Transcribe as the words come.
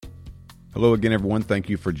Hello again, everyone. Thank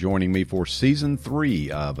you for joining me for Season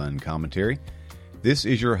 3 of Uncommentary. This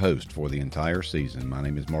is your host for the entire season. My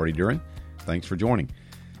name is Marty Duran. Thanks for joining.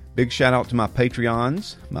 Big shout out to my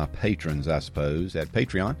patrons, I suppose, at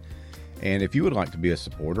Patreon. And if you would like to be a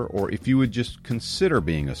supporter, or if you would just consider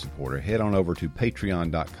being a supporter, head on over to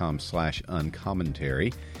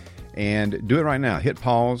patreon.com/uncommentary and do it right now. Hit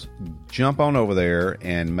pause, jump on over there,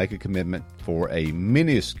 and make a commitment for a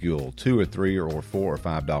minuscule $2 or $3 or $4 or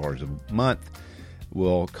 $5 a month.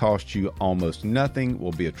 Will cost you almost nothing.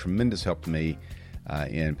 Will be a tremendous help to me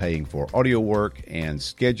in paying for audio work and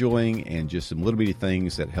scheduling and just some little bitty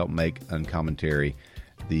things that help make Uncommentary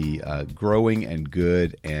the growing and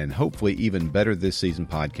good and hopefully even better this season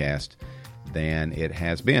podcast than it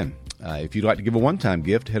has been. If you'd like to give a one-time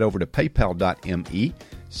gift, head over to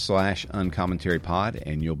paypal.me/uncommentary-pod,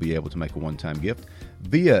 and you'll be able to make a one-time gift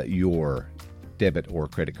via your debit or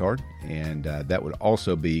credit card, and that would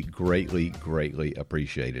also be greatly, greatly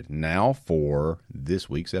appreciated. Now for this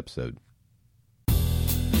week's episode.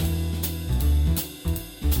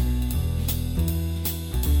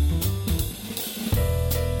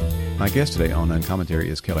 My guest today on Uncommentary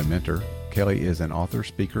is Kelly Minter. Kelly is an author,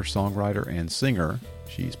 speaker, songwriter, and singer.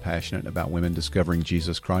 She's passionate about women discovering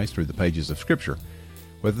Jesus Christ through the pages of Scripture.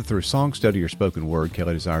 Whether through song study or spoken word,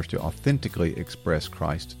 Kelly desires to authentically express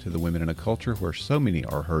Christ to the women in a culture where so many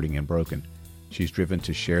are hurting and broken. She's driven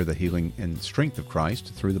to share the healing and strength of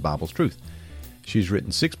Christ through the Bible's truth. She's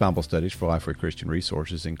written 6 Bible studies for Lifeway Christian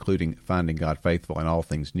Resources, including Finding God Faithful and All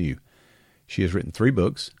Things New. She has written 3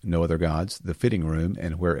 books, No Other Gods, The Fitting Room,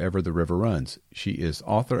 and Wherever the River Runs. She is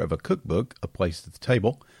author of a cookbook, A Place at the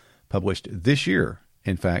Table, published this year,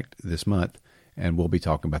 in fact, this month, and we'll be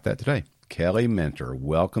talking about that today. Kelly Minter,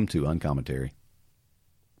 welcome to Uncommentary.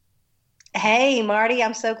 Hey, Marty,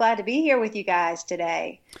 I'm so glad to be here with you guys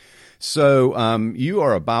today. So you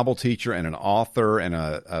are a Bible teacher and an author and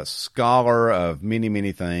a scholar of many,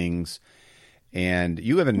 many things, and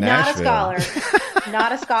you live in Nashville. Not a scholar.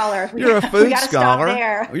 Not a scholar. You're a food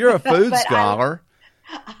scholar. You're a food scholar.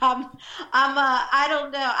 I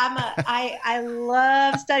don't know. I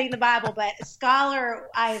love studying the Bible, but a scholar,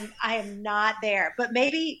 I am not there. But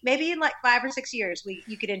maybe in like 5 or 6 years,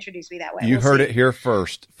 you could introduce me that way. You heard it here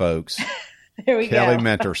first, folks. There we go. Kelly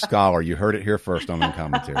Minter, scholar. You heard it here first on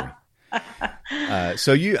Uncommentary.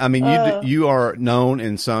 So you are known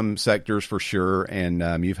in some sectors for sure,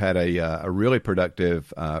 and you've had a really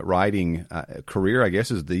productive writing career, I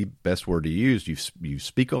guess is the best word to use. You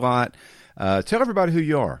speak a lot. Tell everybody who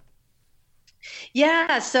you are.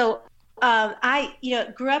 Yeah, so I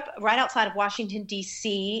grew up right outside of Washington,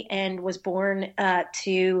 D.C., and was born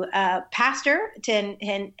to a pastor.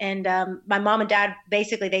 And my mom and dad,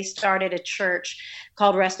 basically, they started a church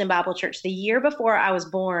called Reston Bible Church the year before I was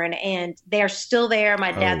born, and they're still there.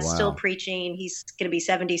 My dad's still preaching. He's going to be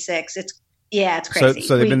 76. It's crazy.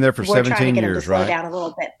 So they've been there for 17 years, right? Slow down a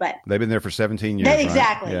little bit, but they've been there for 17 years.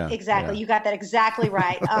 Exactly, right? Exactly. Yeah. You got that exactly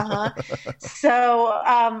right. So,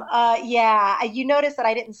 you notice that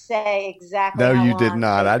I didn't say exactly. No, you did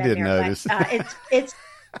not. I did notice. It's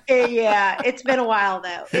been a while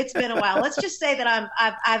though. It's been a while. Let's just say that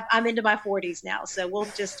I'm into my 40s now, so we'll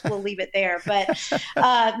leave it there. But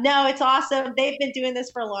no, it's awesome. They've been doing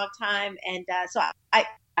this for a long time, and so I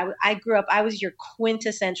grew up. I was your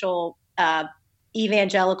quintessential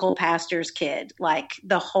evangelical pastor's kid, like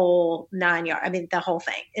the whole 9 yards. I mean, the whole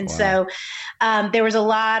thing. And so there was a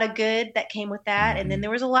lot of good that came with that, and then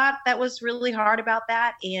there was a lot that was really hard about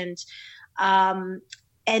that, and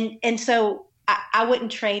so I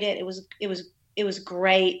wouldn't trade it. It was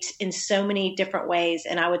great in so many different ways,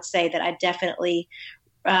 and I would say that I definitely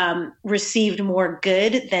received more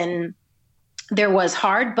good than there was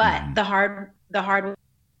hard. But the hard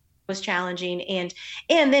was challenging, and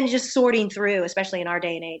then just sorting through, especially in our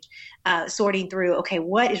day and age, sorting through, okay,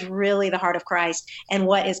 what is really the heart of Christ, and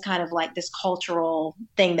what is kind of like this cultural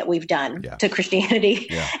thing that we've done to Christianity.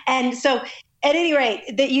 Yeah. And so, at any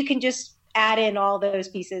rate, that you can just add in all those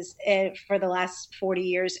pieces for the last 40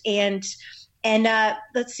 years. And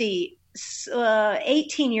let's see,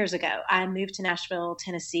 18 years ago, I moved to Nashville,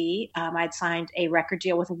 Tennessee. I'd signed a record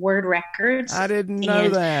deal with Word Records. I didn't know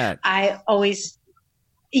that.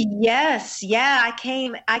 Yes. Yeah. I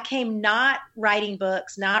came not writing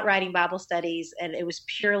books, not writing Bible studies, and it was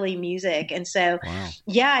purely music. And so, I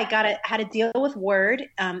had a deal with Word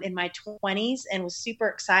in my 20s and was super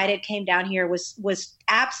excited, came down here, was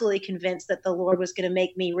absolutely convinced that the Lord was going to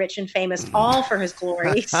make me rich and famous, all for his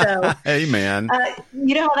glory. So, amen.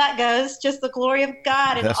 You know how that goes, just the glory of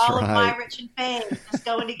God and That's all right. of my rich and fame just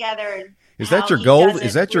going together. And is that your gold?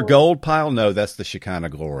 Is that your gold pile? No, that's the Shekinah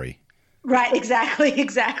glory. Right, exactly,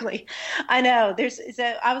 exactly. I know.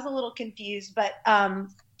 So I was a little confused, but I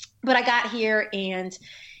got here, and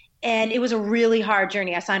it was a really hard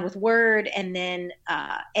journey. I signed with Word, and then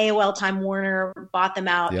AOL Time Warner bought them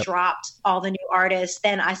out, Yep. dropped all the new artists.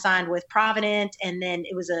 Then I signed with Provident, and then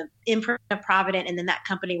it was a imprint of Provident, and then that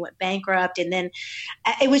company went bankrupt, and then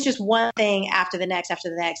it was just one thing after the next after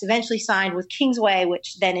the next. Eventually signed with Kingsway,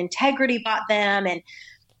 which then Integrity bought them, and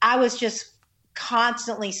I was just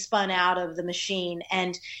constantly spun out of the machine.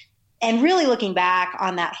 And really looking back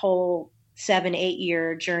on that whole 7-8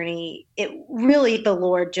 year journey, it really, the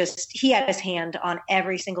Lord he had his hand on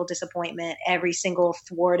every single disappointment, every single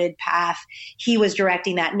thwarted path. He was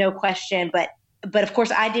directing that, no question. But of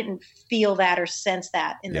course I didn't feel that or sense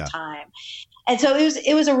that in the time. And so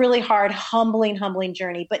it was a really hard, humbling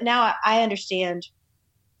journey. But now I understand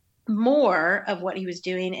more of what he was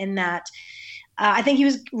doing, in that I think he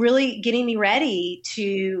was really getting me ready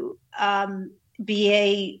to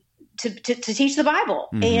to teach the Bible.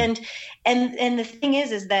 Mm-hmm. And the thing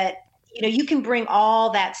is that, you can bring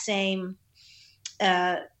all that same,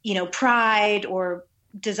 pride or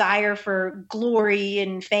desire for glory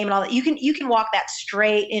and fame and all that. You can walk that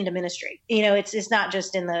straight into ministry. It's not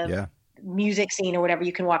just in the music scene or whatever.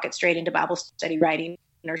 You can walk it straight into Bible study, writing,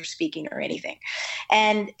 or speaking, or anything.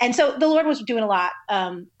 And so the Lord was doing a lot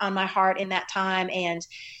on my heart in that time. And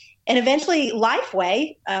eventually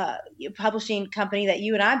Lifeway, publishing company that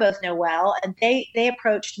you and I both know well, and they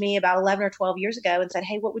approached me about 11 or 12 years ago and said,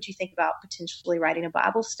 "Hey, what would you think about potentially writing a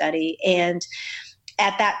Bible study?" And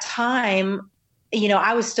at that time,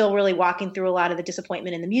 I was still really walking through a lot of the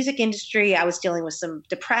disappointment in the music industry. I was dealing with some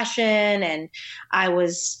depression, and I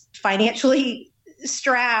was financially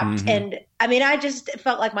strapped. Mm-hmm. And I just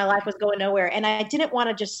felt like my life was going nowhere. And I didn't want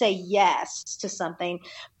to just say yes to something,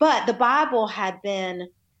 but the Bible had been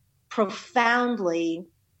profoundly,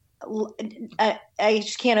 I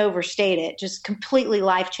just can't overstate it, just completely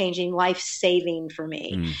life-changing, life-saving for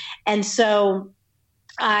me. Mm. And so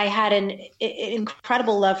I had an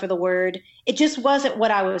incredible love for the Word. It just wasn't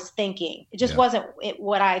what I was thinking. It just wasn't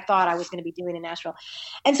what I thought I was going to be doing in Nashville.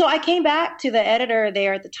 And so I came back to the editor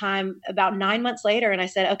there at the time about 9 months later, and I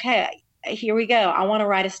said, "Okay, here we go. I want to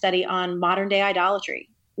write a study on modern day idolatry,"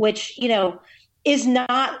 which, is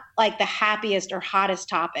not like the happiest or hottest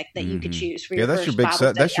topipic that you could choose for your that's first your big Bible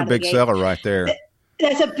study. That's your big seller right there.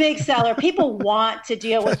 That's a big seller. People want to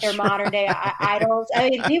deal with their modern day idols.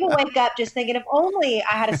 People wake up just thinking, if only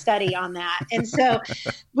I had a study on that. And so,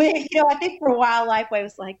 I think for a while Lifeway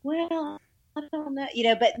was like, well, I don't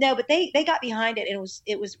know, but they got behind it, and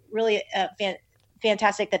it was really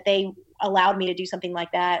fantastic that they allowed me to do something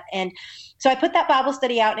like that. And so I put that Bible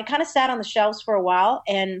study out, and it kind of sat on the shelves for a while.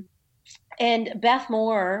 And Beth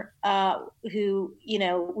Moore, who,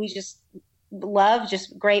 we just love,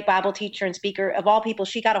 just great Bible teacher and speaker, of all people,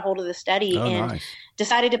 she got a hold of the study and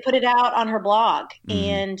decided to put it out on her blog. Mm.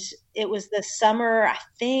 And it was the summer, I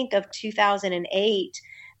think, of 2008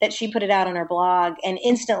 that she put it out on her blog, and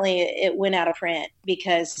instantly it went out of print,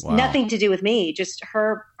 because nothing to do with me, just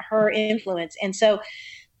her influence. And so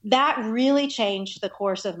that really changed the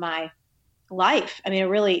course of my life. It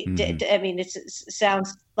really did. It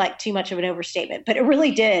sounds like too much of an overstatement, but it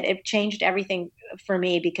really did. It changed everything for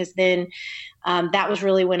me, because then that was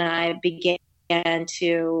really when I began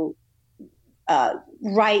to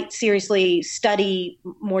write seriously, study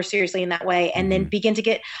more seriously in that way, and then begin to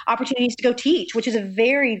get opportunities to go teach, which is a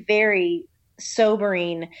very, very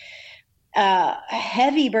sobering,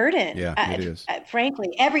 heavy burden. Yeah, it is. Frankly,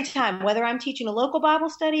 every time, whether I'm teaching a local Bible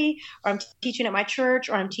study, or I'm teaching at my church,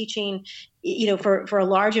 or I'm teaching, for a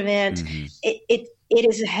large event, it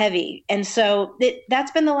is heavy. And so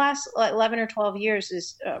that's been the last 11 or 12 years,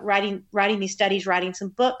 is writing these studies, writing some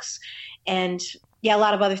books, and a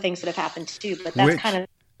lot of other things that have happened too. But that's kind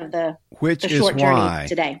of the short journey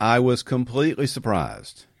today. I was completely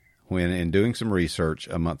surprised when, in doing some research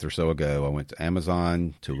a month or so ago, I went to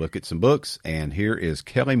Amazon to look at some books, and here is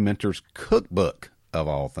Kelly Minter's cookbook, of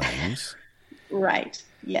all things. Right.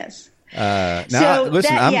 Yes. Now,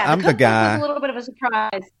 listen, I'm the guy. Was a little bit of a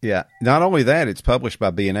surprise. Yeah. Not only that, it's published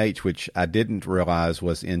by B&H, which I didn't realize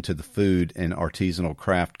was into the food and artisanal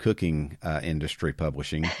craft cooking industry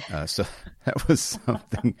publishing. So that was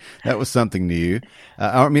something. That was something new.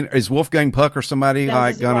 Is Wolfgang Puck or somebody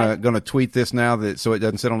gonna tweet this now so it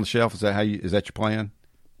doesn't sit on the shelf? Is that is that your plan?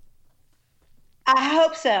 I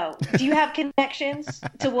hope so. Do you have connections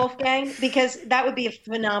to Wolfgang? Because that would be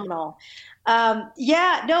phenomenal.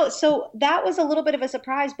 So that was a little bit of a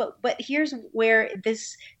surprise, but here's where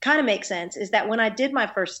this kind of makes sense, is that when I did my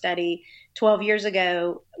first study 12 years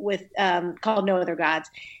ago with, called No Other Gods,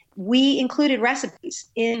 we included recipes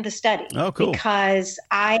in the study. Oh, cool. Because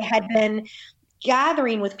I had been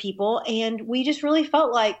gathering with people, and we just really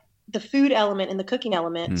felt like the food element and the cooking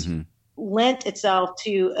element lent itself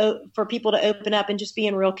to for people to open up and just be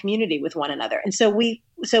in real community with one another. And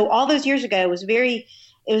so all those years ago, it was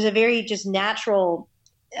a very just natural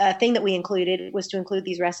thing that we included, was to include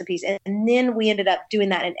these recipes. And then we ended up doing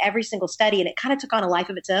that in every single study, and it kind of took on a life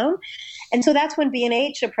of its own. And so that's when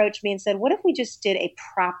B&H approached me and said, what if we just did a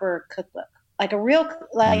proper cookbook? Like a real,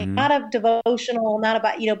 not a devotional, not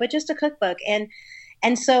about, but just a cookbook.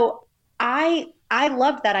 And so I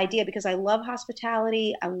loved that idea because I love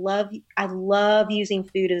hospitality. I love using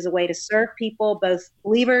food as a way to serve people, both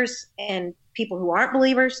believers and people who aren't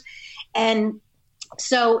believers. And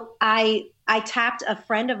so I tapped a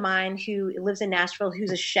friend of mine who lives in Nashville,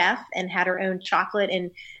 who's a chef and had her own chocolate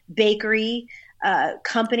and bakery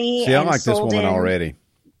company. See, I like this woman already.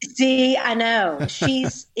 See, I know.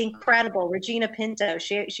 She's incredible. Regina Pinto.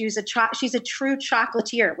 She's a true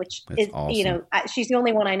chocolatier, which That's is awesome. She's the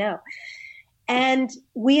only one I know. And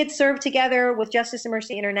we had served together with Justice and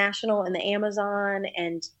Mercy International in the Amazon,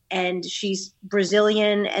 and she's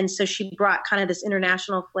Brazilian, and so she brought kind of this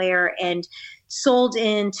international flair and sold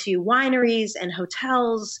into wineries and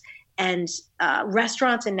hotels and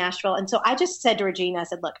restaurants in Nashville. And so I just said to Regina, I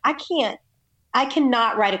said, look, I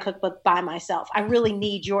cannot write a cookbook by myself. I really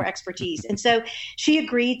need your expertise. And so she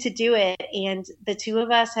agreed to do it. And the two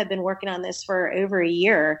of us have been working on this for over a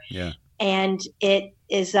year. Yeah. And it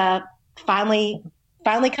is finally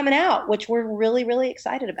coming out, which we're really, really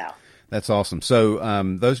excited about. That's awesome. So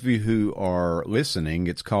those of you who are listening,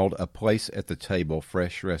 it's called A Place at the Table,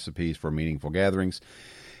 Fresh Recipes for Meaningful Gatherings.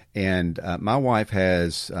 And my wife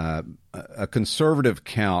has a conservative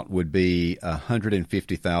count would be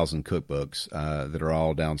 150,000 cookbooks that are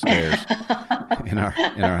all downstairs in our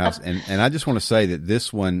house. And I just want to say that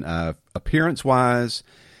this one, appearance-wise,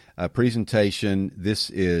 presentation, this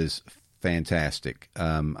is fantastic.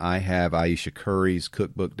 I have Aisha Curry's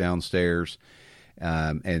cookbook downstairs,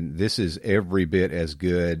 and this is every bit as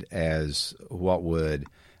good as what would,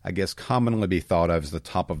 I guess, commonly be thought of as the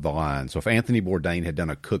top of the line. So if Anthony Bourdain had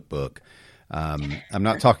done a cookbook, I'm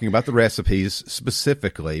not talking about the recipes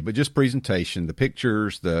specifically, but just presentation, the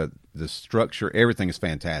pictures, the structure, everything is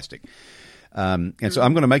fantastic. And so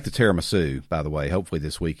I'm going to make the tiramisu, by the way, hopefully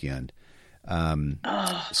this weekend.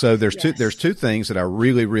 So there's two things that I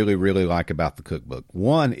really, really, really like about the cookbook.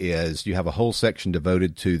 One is you have a whole section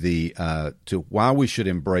devoted to to why we should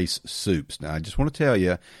embrace soups. Now, I just want to tell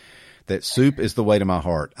you that soup is the way to my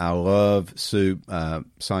heart. I love soup.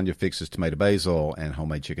 Sonia fixes tomato basil and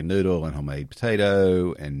homemade chicken noodle and homemade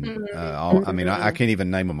potato and all. I mean, I can't even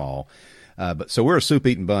name them all. But so we're a soup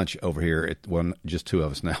eating bunch over here. Just two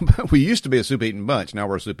of us now. But we used to be a soup eating bunch. Now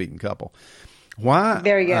we're a soup eating couple. Why?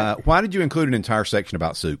 There you go. Why did you include an entire section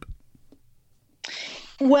about soup?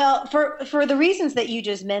 Well, for the reasons that you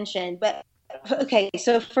just mentioned. But okay,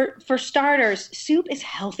 so for starters, soup is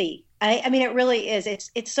healthy. I mean, it really is.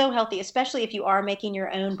 It's so healthy, especially if you are making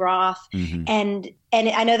your own broth. Mm-hmm. And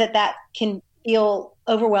I know that can feel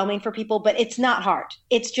overwhelming for people, but it's not hard.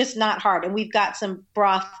 It's just not hard. And we've got some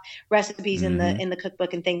broth recipes in the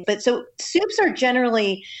cookbook and things. But so soups are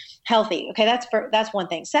generally healthy. Okay, that's one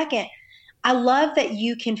thing. Second, I love that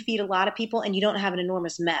you can feed a lot of people and you don't have an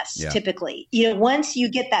enormous mess. Yeah. Typically, once you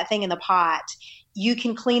get that thing in the pot, you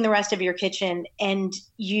can clean the rest of your kitchen, and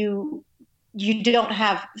you don't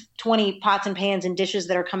have 20 pots and pans and dishes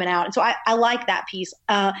that are coming out. And so I like that piece.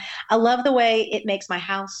 I love the way it makes my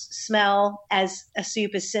house smell as a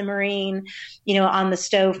soup is simmering, on the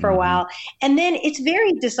stove for a while. And then it's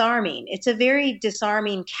very disarming. It's a very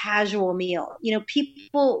disarming, casual meal.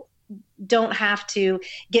 People don't have to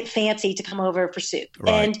get fancy to come over for soup.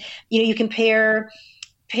 Right. And, you can pair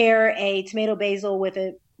a tomato basil with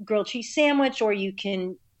a grilled cheese sandwich, or you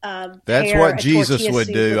can that's what Jesus would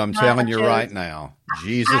do. I'm telling you right now.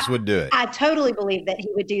 Jesus would do it. I totally believe that he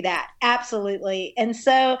would do that. Absolutely. And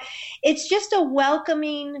so it's just a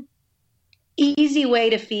welcoming, easy way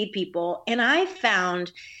to feed people. And I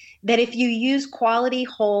found that if you use quality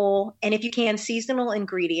whole, and if you can, seasonal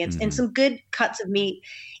ingredients and some good cuts of meat,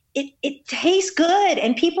 it tastes good,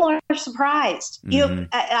 and people are surprised.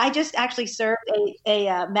 I just actually served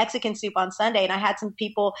a Mexican soup on Sunday, and I had some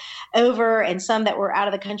people over and some that were out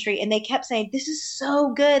of the country, and they kept saying, "This is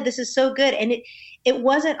so good. This is so good." And it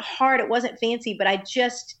wasn't hard. It wasn't fancy, but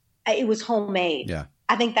it was homemade. Yeah.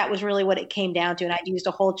 I think that was really what it came down to. And I used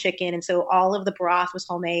a whole chicken, and so all of the broth was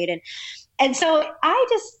homemade. And so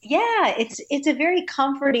it's a very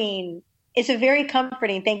comforting. It's a very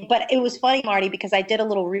comforting thing. But it was funny, Marty, because I did a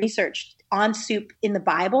little research on soup in the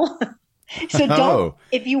Bible. So Oh,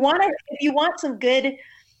 if you want some good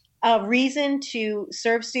reason to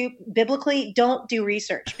serve soup biblically, don't do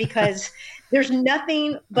research, because there's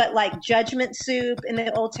nothing but like judgment soup in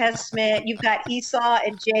the Old Testament. You've got Esau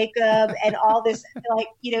and Jacob and all this, like,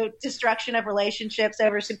 destruction of relationships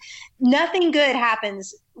over soup. Nothing good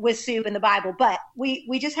happens with soup in the Bible, but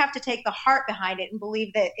we just have to take the heart behind it and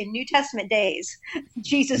believe that in New Testament days,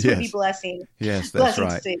 Jesus would be blessing. Yes, that's blessing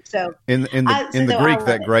right. soup. So in the Greek,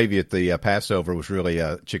 that gravy at the Passover was really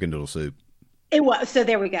chicken noodle soup. It was. So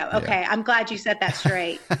there we go. Okay. Yeah. I'm glad you set that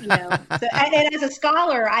straight. And as a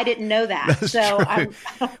scholar, I didn't know that. That's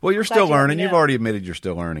true. Well, you're still learning. You've already admitted you're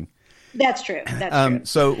still learning. That's true. That's true.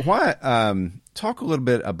 So why, talk a little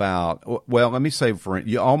bit about, well, let me say,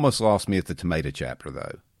 you almost lost me at the tomato chapter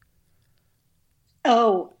though.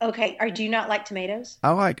 Oh, okay. Do you not like tomatoes?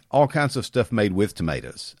 I like all kinds of stuff made with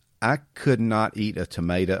tomatoes. I could not eat a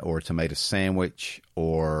tomato or a tomato sandwich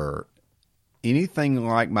or anything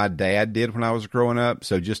like my dad did when I was growing up.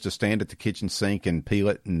 So just to stand at the kitchen sink and peel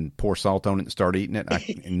it and pour salt on it and start eating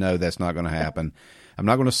it, no, that's not going to happen. I'm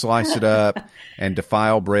not going to slice it up and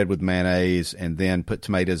defile bread with mayonnaise and then put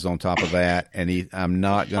tomatoes on top of that and eat. I'm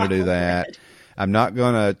not going to do that. I'm not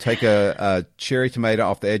going to take a cherry tomato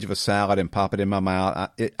off the edge of a salad and pop it in my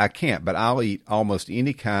mouth. I can't, but I'll eat almost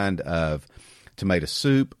any kind of tomato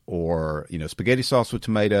soup or, spaghetti sauce with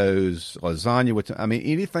tomatoes, lasagna with,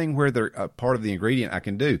 anything where they're a part of the ingredient I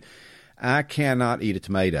can do. I cannot eat a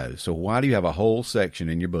tomato. So why do you have a whole section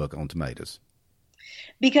in your book on tomatoes?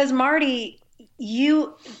 Because Marty,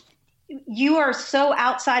 you are so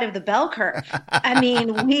outside of the bell curve.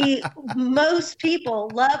 Most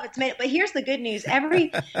people love a tomato, but here's the good news.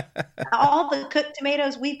 All the cooked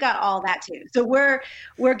tomatoes, we've got all that too. So we're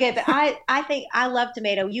good. But I think I love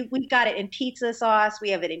tomato. We've got it in pizza sauce. We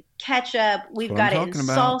have it in ketchup. We've got it in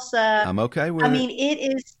salsa. I'm okay with it.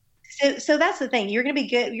 It is. So that's the thing. You're going to be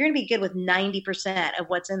good. You're going to be good with 90% of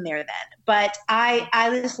what's in there then. But I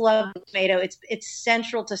just love the tomato. It's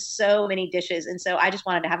central to so many dishes. And so I just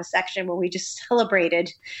wanted to have a section where we just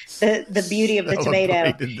celebrated the beauty of the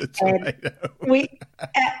tomato.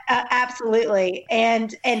 Absolutely.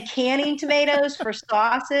 And canning tomatoes for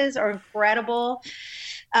sauces are incredible.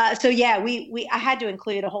 I had to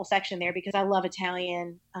include a whole section there because I love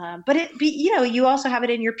Italian. You also have it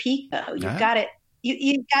in your pico. You've got it.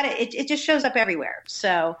 You got it. It just shows up everywhere.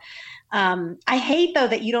 So I hate though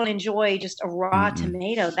that you don't enjoy just a raw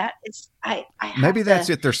tomato. That is, maybe that's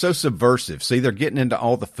it. They're so subversive. See, they're getting into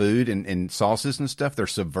all the food and sauces and stuff. They're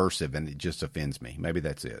subversive, and it just offends me. Maybe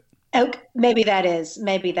that's it. Oh, maybe that is.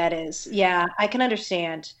 Yeah, I can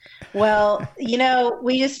understand. Well,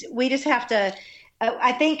 we just have to.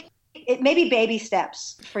 I think. It may be baby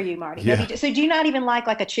steps for you, Marty. Yeah. So do you not even like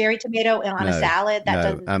a cherry tomato on a salad?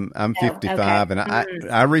 I'm 55 and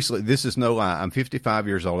I recently, this is no lie, I'm 55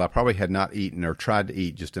 years old. I probably had not eaten or tried to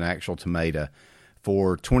eat just an actual tomato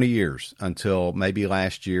for 20 years until maybe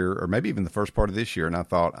last year or maybe even the first part of this year. And I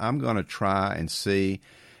thought, I'm going to try and see.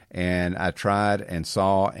 And I tried and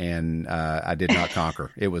saw, and I did not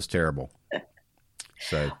conquer. It was terrible.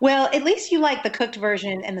 So. Well, at least you like the cooked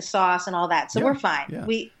version and the sauce and all that. So we're fine. Yeah.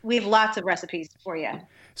 We have lots of recipes for you.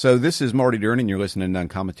 So this is Marty Duren, and you're listening to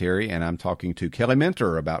Uncommentary, and I'm talking to Kelly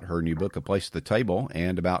Minter about her new book, A Place at the Table,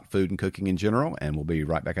 and about food and cooking in general, and we'll be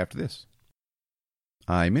right back after this.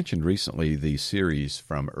 I mentioned recently the series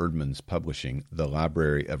from Eerdmans Publishing, The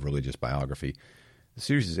Library of Religious Biography. The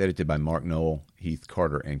series is edited by Mark Noel, Heath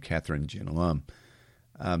Carter, and Catherine Jen Lum.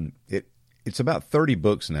 It's about 30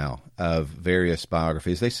 books now of various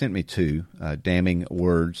biographies. They sent me two, Damning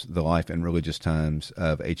Words, The Life and Religious Times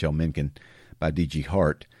of H.L. Mencken by D.G.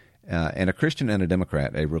 Hart, and A Christian and a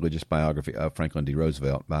Democrat, a religious biography of Franklin D.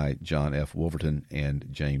 Roosevelt by John F. Wolverton and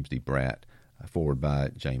James D. Bratt, forward by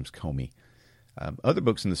James Comey. Other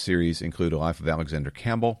books in the series include A Life of Alexander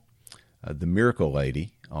Campbell, The Miracle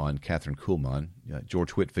Lady on Catherine Kuhlman,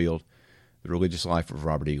 George Whitefield, The Religious Life of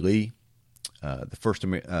Robert E. Lee, the first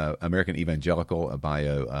American Evangelical, a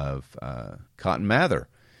bio of Cotton Mather.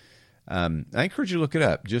 I encourage you to look it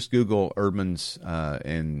up. Just Google Eerdmans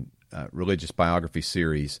and Religious Biography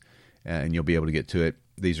Series, and you'll be able to get to it.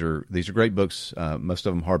 These are great books, most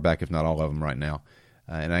of them hardback, if not all of them right now.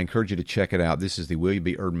 And I encourage you to check it out. This is the William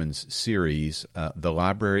B. Eerdmans series, The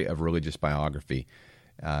Library of Religious Biography.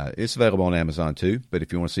 It's available on Amazon too, but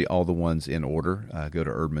if you want to see all the ones in order, go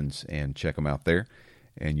to Eerdmans and check them out there,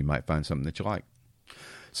 and you might find something that you like.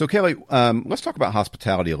 So, Kelly, let's talk about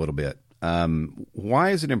hospitality a little bit. Why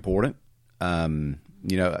is it important?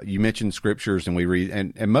 You mentioned scriptures, and we read,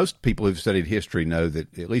 and most people who've studied history know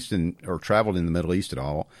that, at least or traveled in the Middle East at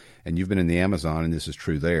all, and you've been in the Amazon, and this is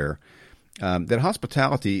true there, that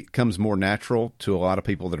hospitality comes more natural to a lot of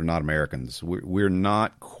people that are not Americans. We're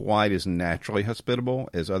not quite as naturally hospitable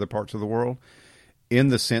as other parts of the world, in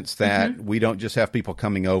the sense that we don't just have people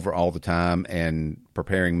coming over all the time and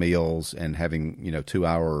preparing meals and having, 2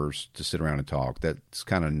 hours to sit around and talk. That's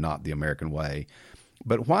kind of not the American way.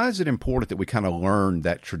 But why is it important that we kind of learn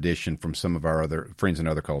that tradition from some of our other friends in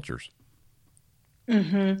other cultures?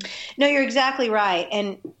 No, you're exactly right.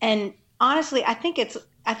 And honestly, I think it's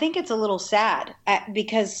a little sad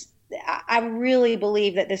because I really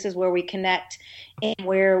believe that this is where we connect and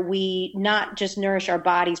where we not just nourish our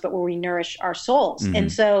bodies, but where we nourish our souls.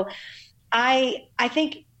 And so I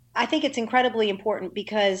think it's incredibly important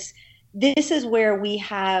because this is where we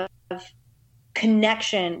have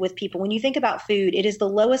connection with people. When you think about food, it is the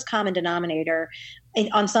lowest common denominator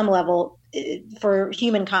on some level for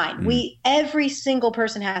humankind. Every single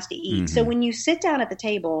person has to eat. So when you sit down at the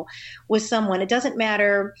table with someone, it doesn't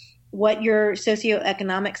matter what your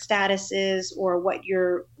socioeconomic status is or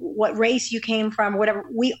what race you came from, whatever,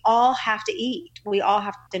 we all have to eat. We all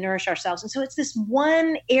have to nourish ourselves. And so it's this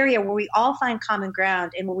one area where we all find common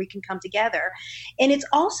ground and where we can come together. And it's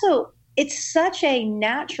such a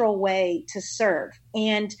natural way to serve.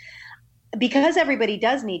 And because everybody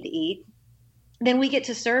does need to eat, then we get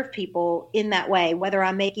to serve people in that way, whether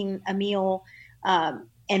I'm making a meal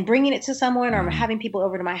and bringing it to someone, or I'm having people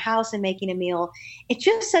over to my house and making a meal. It's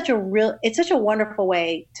just such a wonderful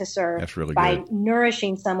way to serve. That's really by good.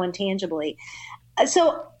 Nourishing someone tangibly.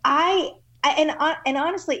 So and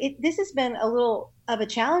honestly, this has been a little of a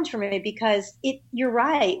challenge for me because you're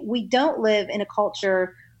right. We don't live in a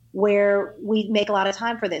culture where we make a lot of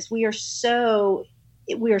time for this. We are so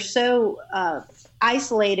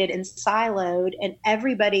isolated and siloed, and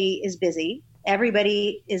everybody is busy.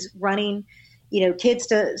 Everybody is running, kids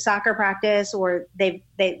to soccer practice, or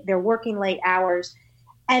they're working late hours.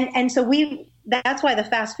 And so that's why the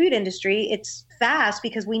fast food industry, it's fast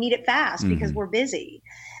because we need it fast because we're busy.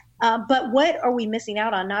 But what are we missing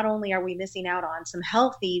out on? Not only are we missing out on some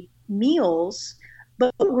healthy meals,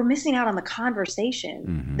 but we're missing out on the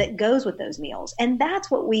conversation that goes with those meals. And that's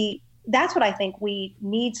what I think we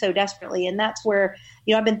need so desperately. And that's where,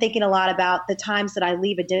 I've been thinking a lot about the times that I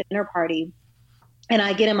leave a dinner party and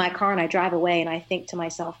I get in my car and I drive away and I think to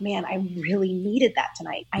myself, man, I really needed that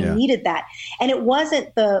tonight. I needed that. And it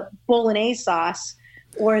wasn't the bolognese sauce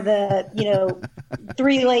or the,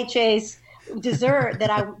 3 leches dessert that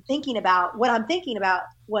I'm thinking about. What I'm thinking about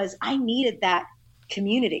was I needed that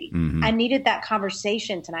community. I needed that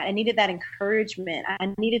conversation tonight. I needed that encouragement.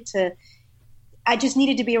 I just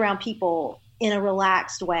needed to be around people in a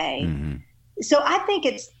relaxed way. So I think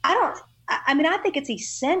I think it's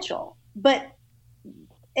essential, but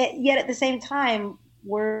yet at the same time,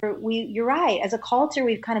 you're right. As a culture,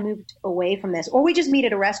 we've kind of moved away from this, or we just meet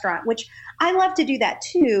at a restaurant, which I love to do that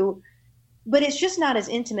too, but it's just not as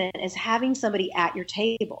intimate as having somebody at your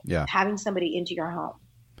table, having somebody into your home.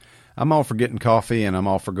 I'm all for getting coffee and I'm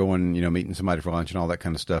all for going, meeting somebody for lunch and all that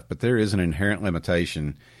kind of stuff, but there is an inherent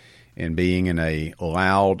limitation in being in a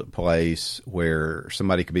loud place where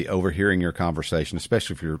somebody could be overhearing your conversation,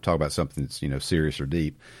 especially if you're talking about something that's, serious or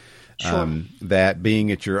deep. Sure. That being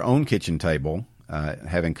at your own kitchen table,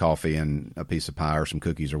 having coffee and a piece of pie or some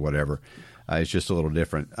cookies or whatever, is just a little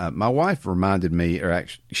different. My wife reminded me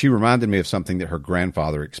of something that her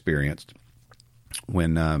grandfather experienced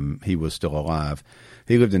when he was still alive.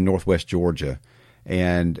 He lived in Northwest Georgia.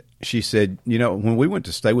 And she said, when we went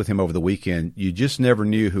to stay with him over the weekend, you just never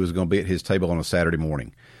knew who was going to be at his table on a Saturday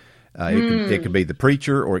morning. It could be the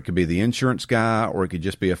preacher, or it could be the insurance guy, or it could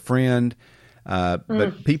just be a friend.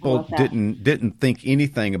 But people didn't think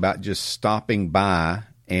anything about just stopping by,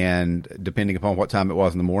 and depending upon what time it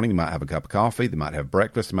was in the morning, they might have a cup of coffee, they might have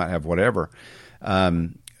breakfast, they might have whatever.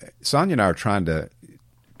 Sonia and I are trying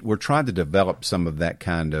to develop some of that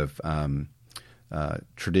kind of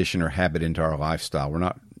tradition or habit into our lifestyle. We're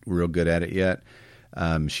not real good at it yet.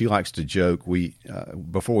 She likes to joke.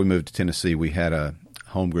 Before we moved to Tennessee, we had a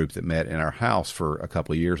home group that met in our house for a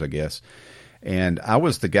couple of years, I guess. And I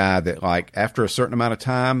was the guy that, after a certain amount of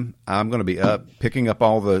time, I'm going to be up, picking up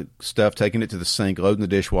all the stuff, taking it to the sink, loading the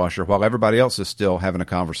dishwasher, while everybody else is still having a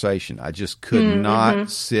conversation. I just could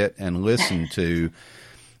not sit and listen to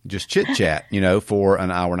just chit-chat, for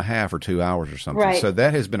an hour and a half or 2 hours or something. Right. So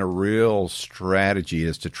that has been a real strategy,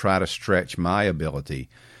 is to try to stretch my ability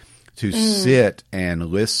to sit and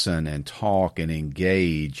listen and talk and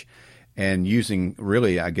engage, and using,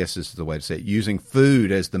 really, I guess this is the way to say it, using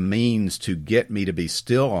food as the means to get me to be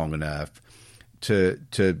still long enough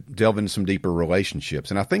to delve into some deeper relationships.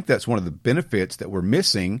 And I think that's one of the benefits that we're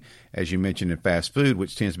missing, as you mentioned, in fast food,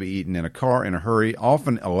 which tends to be eaten in a car, in a hurry,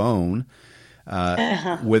 often alone,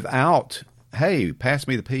 without, hey, pass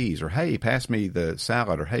me the peas, or hey, pass me the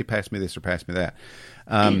salad, or hey, pass me this, or pass me that.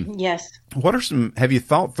 Yes. Have you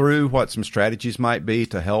thought through what some strategies might be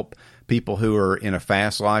to help people who are in a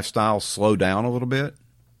fast lifestyle slow down a little bit?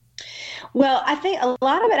 Well, I think a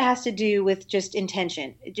lot of it has to do with just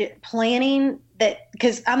intention, planning that,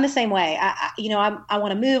 because I'm the same way. I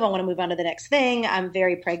want to move. I want to move on to the next thing. I'm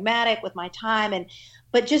very pragmatic with my time.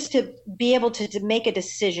 But just to be able to make a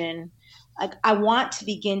decision, I want to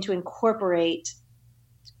begin to incorporate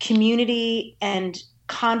community and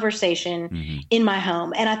conversation in my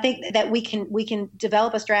home. And I think that we can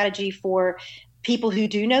develop a strategy for people who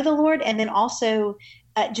do know the Lord, and then also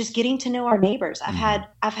just getting to know our neighbors.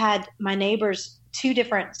 I've had my neighbors, 2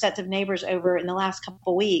 different sets of neighbors over in the last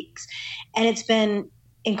couple of weeks, and it's been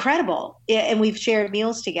incredible. And we've shared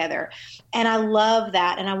meals together, and I love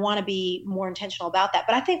that. And I want to be more intentional about that.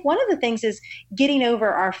 But I think one of the things is getting over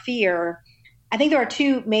our fear. I think there are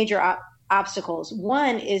 2 major obstacles.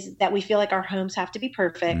 One is that we feel like our homes have to be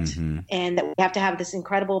perfect, and that we have to have this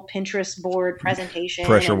incredible Pinterest board presentation.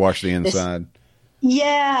 Pressure wash the inside.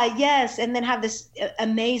 Yes. And then have this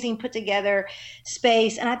amazing put together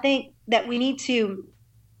space. And I think that we need to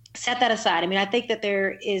set that aside. I mean, I think that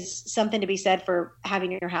there is something to be said for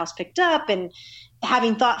having your house picked up and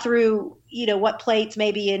having thought through, what plates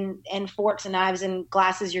maybe and forks and knives and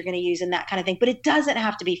glasses you're going to use and that kind of thing. But it doesn't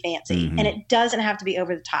have to be fancy, and it doesn't have to be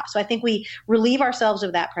over the top. So I think we relieve ourselves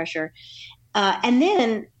of that pressure. And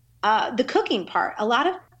then the cooking part, a lot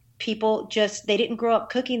of people they didn't grow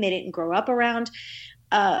up cooking. They didn't grow up around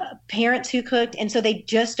parents who cooked. And so they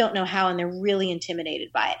just don't know how, and they're really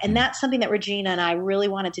intimidated by it. And that's something that Regina and I really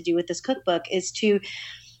wanted to do with this cookbook, is to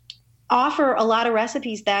offer a lot of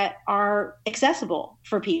recipes that are accessible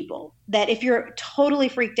for people. That if you're totally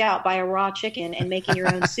freaked out by a raw chicken and making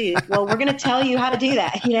your own soup, well, we're going to tell you how to do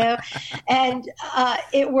that, and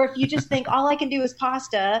or if you just think all I can do is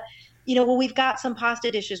pasta, we've got some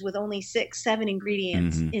pasta dishes with only 6, 7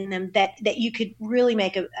 ingredients in them that you could really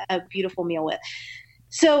make a beautiful meal with.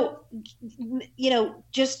 So,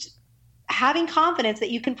 just having confidence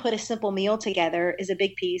that you can put a simple meal together is a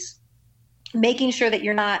big piece. Making sure that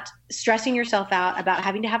you're not stressing yourself out about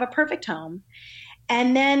having to have a perfect home.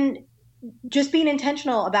 And then just being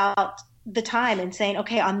intentional about the time and saying,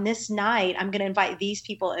 okay, on this night, I'm going to invite these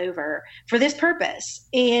people over for this purpose,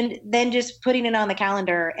 and then just putting it on the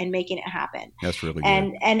calendar and making it happen. That's really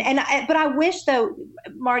good. But I wish, though,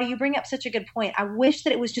 Marty, you bring up such a good point. I wish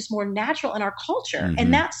that it was just more natural in our culture.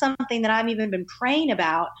 And that's something that I've even been praying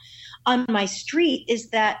about on my street, is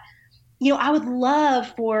that, I would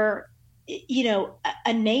love for,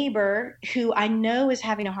 a neighbor who I know is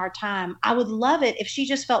having a hard time. I would love it if she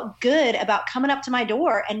just felt good about coming up to my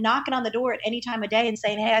door and knocking on the door at any time of day and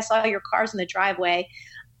saying, hey, I saw your cars in the driveway.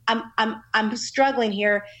 I'm struggling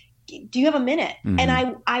here. Do you have a minute? And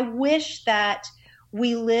I wish that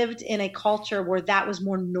we lived in a culture where that was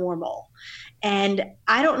more normal. And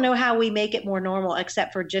I don't know how we make it more normal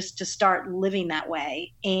except for just to start living that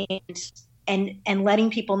way and letting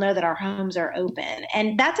people know that our homes are open.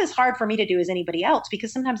 And that's as hard for me to do as anybody else,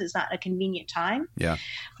 because sometimes it's not a convenient time. Yeah.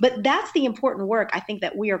 But that's the important work I think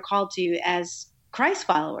that we are called to as Christ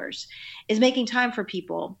followers, is making time for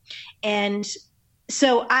people. And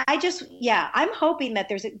so I'm hoping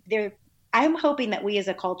that I'm hoping that we as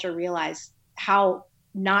a culture realize how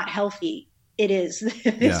not healthy it is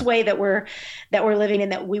this way that we're living,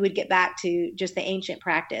 and that we would get back to just the ancient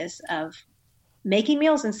practice of making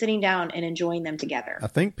meals and sitting down and enjoying them together. I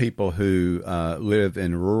think people who live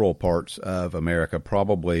in rural parts of America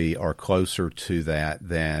probably are closer to that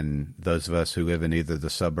than those of us who live in either the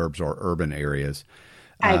suburbs or urban areas.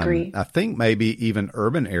 I agree. I think maybe even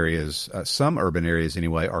urban areas, some urban areas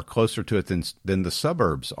anyway, are closer to it than the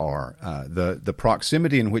suburbs are. The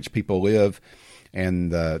proximity in which people live,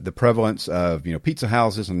 and the prevalence of pizza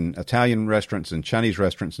houses and Italian restaurants and Chinese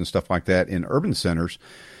restaurants and stuff like that in urban centers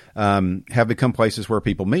have become places where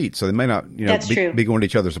people meet. So they may not be going to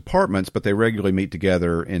each other's apartments, but they regularly meet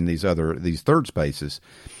together in these third spaces.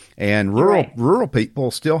 And rural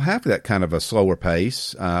people still have that kind of a slower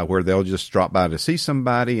pace where they'll just drop by to see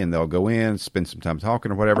somebody and they'll go in, spend some time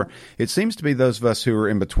talking or whatever. It seems to be those of us who are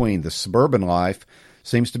in between. The suburban life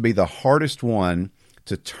seems to be the hardest one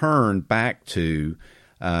to turn back to.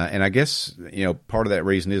 And I guess, part of that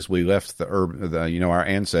reason is we left our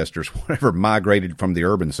ancestors, migrated from the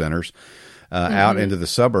urban centers out into the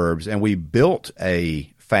suburbs, and we built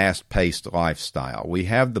a fast-paced lifestyle. We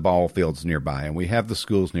have the ball fields nearby, and we have the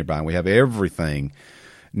schools nearby, and we have everything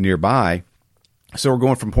nearby. So we're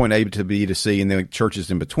going from point A to B to C, and then churches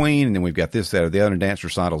in between, and then we've got this, that, or the other, and dance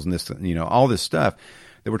recitals, and this, all this stuff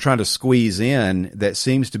that we're trying to squeeze in that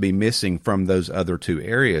seems to be missing from those other two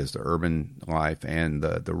areas, the urban life and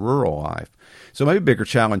the rural life. So maybe a bigger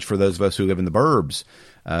challenge for those of us who live in the burbs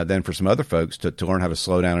than for some other folks to learn how to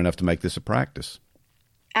slow down enough to make this a practice.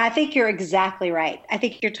 I think you're exactly right. I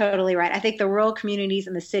think you're totally right. I think the rural communities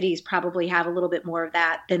and the cities probably have a little bit more of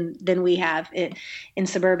that than we have in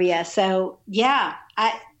suburbia. So yeah,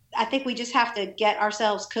 I think we just have to get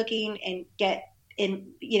ourselves cooking and get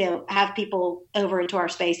in, have people over into our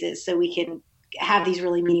spaces so we can have these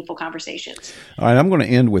really meaningful conversations. All right, I'm going to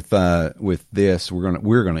end with this. We're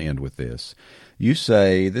going to end with this. You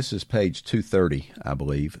say, this is page 230, I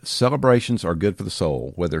believe, celebrations are good for the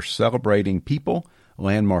soul. Whether celebrating people,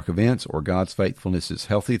 landmark events, or God's faithfulness, it's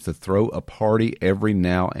healthy to throw a party every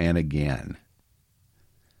now and again.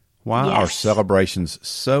 Why are celebrations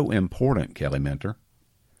so important, Kelly Minter?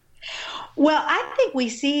 Well, I think we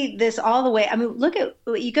see this all the way. I mean,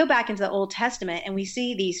 you go back into the Old Testament and we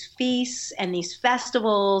see these feasts and these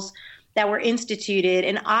festivals that were instituted.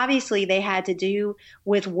 And obviously they had to do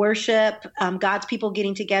with worship, God's people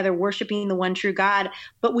getting together, worshiping the one true God.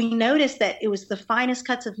 But we noticed that it was the finest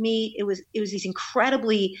cuts of meat. It was these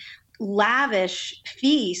incredibly lavish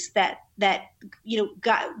feasts that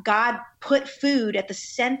God put food at the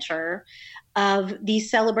center of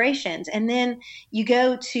these celebrations. And then you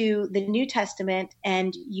go to the New Testament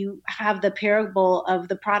and you have the parable of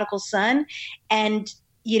the prodigal son. And,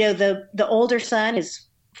 the older son is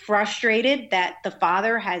frustrated that the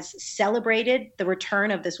father has celebrated the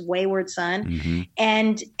return of this wayward son. Mm-hmm.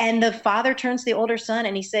 And the father turns to the older son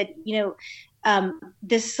and he said,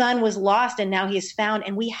 this son was lost and now he is found,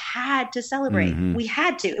 and we had to celebrate. Mm-hmm. We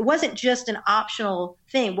had to. It wasn't just an optional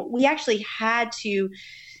thing, but we actually had to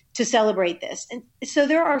celebrate this. And so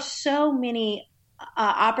there are so many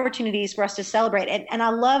opportunities for us to celebrate. And I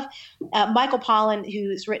love Michael Pollan,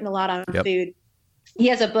 who's written a lot on food. He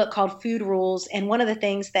has a book called Food Rules. And one of the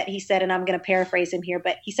things that he said, and I'm going to paraphrase him here,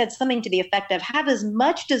 but he said something to the effect of, have as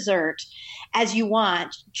much dessert as you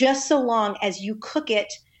want, just so long as you cook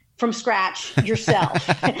it from scratch yourself.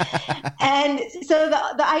 And so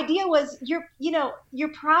the idea was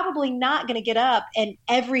you're probably not going to get up and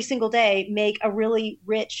every single day make a really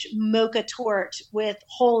rich mocha torte with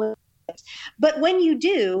whole, but when you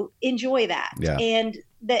do, enjoy that. Yeah.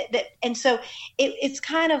 And so it's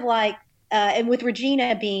kind of like, and with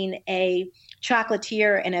Regina being a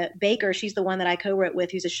chocolatier and a baker, she's the one that I co-wrote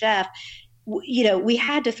with, who's a chef. We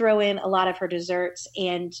had to throw in a lot of her desserts,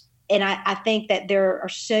 and I think that there are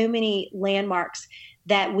so many landmarks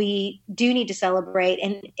that we do need to celebrate.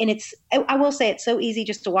 And I will say it's so easy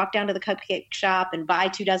just to walk down to the cupcake shop and buy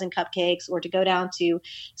 24 cupcakes, or to go down to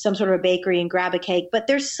some sort of a bakery and grab a cake. But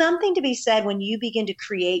there's something to be said when you begin to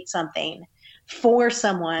create something for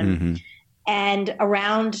someone. Mm-hmm. And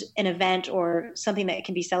around an event or something that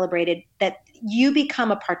can be celebrated, that you become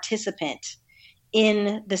a participant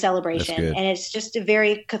in the celebration. And it's just a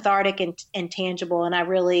very cathartic and tangible. And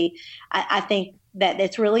I think that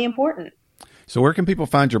it's really important. So where can people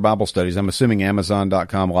find your Bible studies? I'm assuming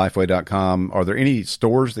Amazon.com, Lifeway.com. Are there any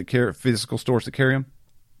stores physical stores that carry them?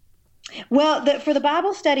 Well, for the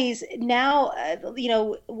Bible studies now,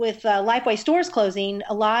 with Lifeway stores closing,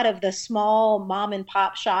 a lot of the small mom and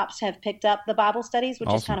pop shops have picked up the Bible studies,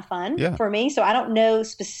 which is kind of fun for me. So I don't know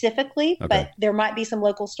specifically, but there might be some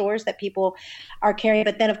local stores that people are carrying.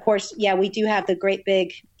 But then, of course, we do have the great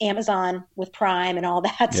big Amazon with Prime and all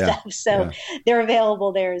that stuff. So they're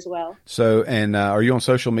available there as well. So, and are you on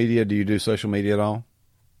social media? Do you do social media at all?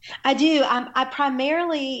 I do. I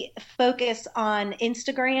primarily focus on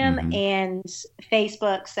Instagram and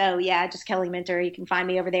Facebook. So just Kelly Minter. You can find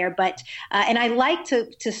me over there. But and I like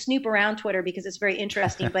to snoop around Twitter because it's very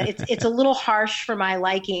interesting. But it's a little harsh for my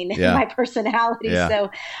liking and my personality. Yeah. So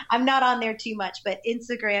I'm not on there too much. But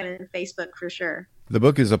Instagram and Facebook for sure. The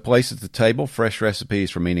book is A Place at the Table, Fresh Recipes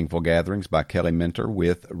for Meaningful Gatherings by Kelly Minter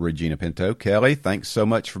with Regina Pinto. Kelly, thanks so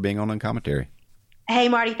much for being on Uncommentary. Hey,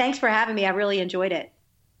 Marty, thanks for having me. I really enjoyed it.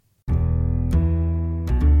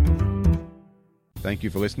 Thank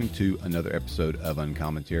you for listening to another episode of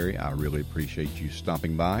Uncommentary. I really appreciate you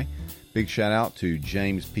stopping by. Big shout out to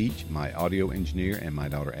James Peach, my audio engineer, and my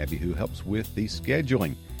daughter Abby, who helps with the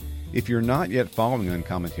scheduling. If you're not yet following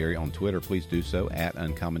Uncommentary on Twitter, please do so at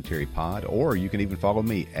Uncommentary Pod, or you can even follow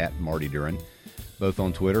me at Marty Duren. Both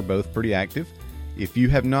on Twitter, both pretty active. If you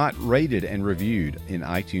have not rated and reviewed in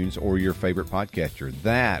iTunes or your favorite podcatcher,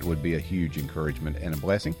 that would be a huge encouragement and a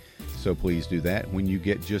blessing. So please do that when you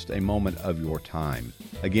get just a moment of your time.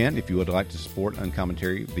 Again, if you would like to support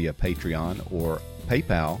Uncommentary via Patreon or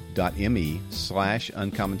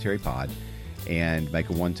paypal.me/uncommentary-pod and make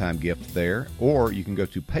a one-time gift there, or you can go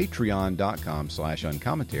to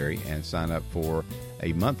patreon.com/uncommentary and sign up for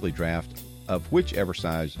a monthly draft of whichever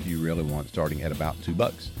size you really want, starting at about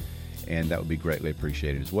 $2. And that would be greatly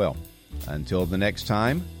appreciated as well. Until the next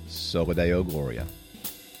time, Soli Deo Gloria.